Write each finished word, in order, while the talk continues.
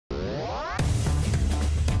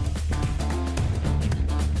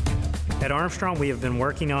At Armstrong, we have been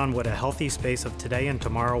working on what a healthy space of today and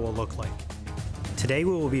tomorrow will look like. Today,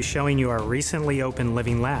 we will be showing you our recently opened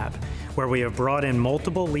Living Lab, where we have brought in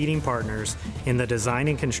multiple leading partners in the design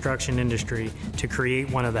and construction industry to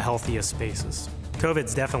create one of the healthiest spaces.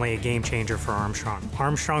 COVID's definitely a game changer for Armstrong.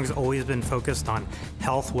 Armstrong's always been focused on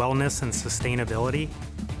health, wellness, and sustainability.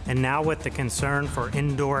 And now with the concern for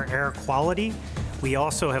indoor air quality, we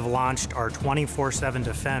also have launched our 24/7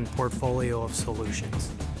 Defend portfolio of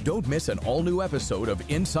solutions. Don't miss an all-new episode of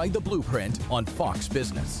Inside the Blueprint on Fox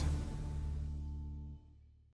Business.